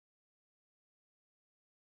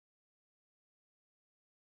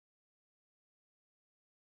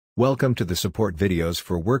Welcome to the support videos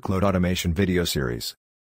for workload automation video series.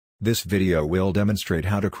 This video will demonstrate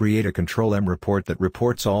how to create a Control M report that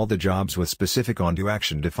reports all the jobs with specific ONDO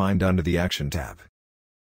action defined under the Action tab.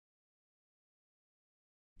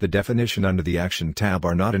 The definition under the Action tab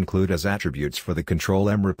are not included as attributes for the Control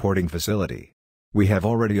M reporting facility. We have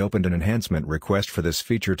already opened an enhancement request for this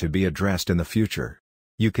feature to be addressed in the future.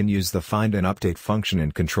 You can use the Find and Update function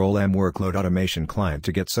in Control M Workload Automation Client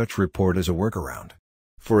to get such report as a workaround.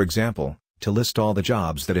 For example, to list all the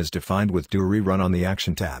jobs that is defined with Do Rerun on the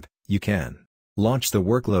Action tab, you can launch the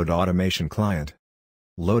Workload Automation Client.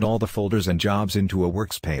 Load all the folders and jobs into a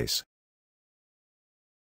workspace.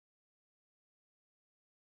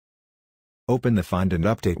 Open the Find and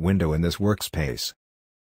Update window in this workspace.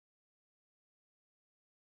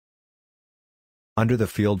 Under the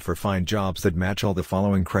field for Find jobs that match all the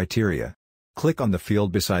following criteria, click on the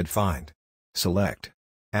field beside Find. Select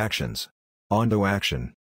Actions, ONDO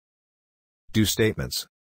Action, Do Statements,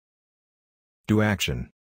 Do Action,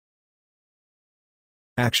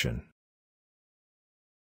 Action.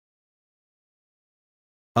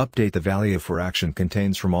 Update the value for action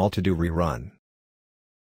contains from all to Do Rerun.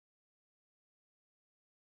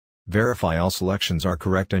 Verify all selections are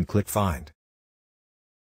correct and click Find.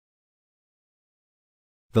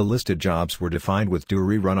 The listed jobs were defined with Do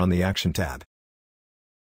Rerun on the Action tab.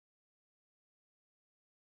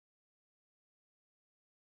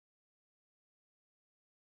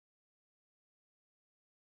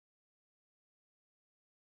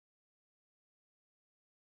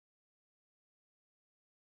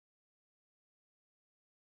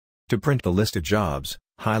 To print the listed jobs,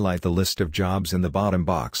 highlight the list of jobs in the bottom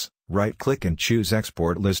box, right-click and choose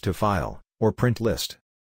Export List to File, or Print List.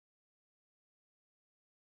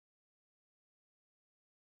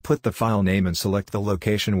 Put the file name and select the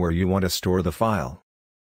location where you want to store the file.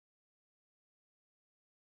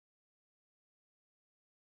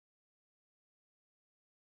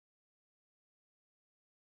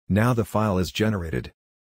 Now the file is generated.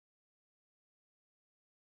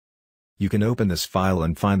 You can open this file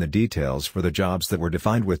and find the details for the jobs that were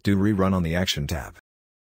defined with Do Rerun on the Action tab.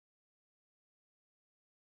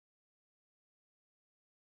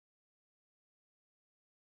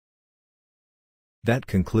 That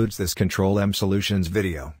concludes this Control M Solutions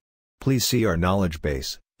video. Please see our knowledge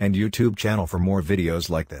base and YouTube channel for more videos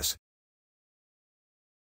like this.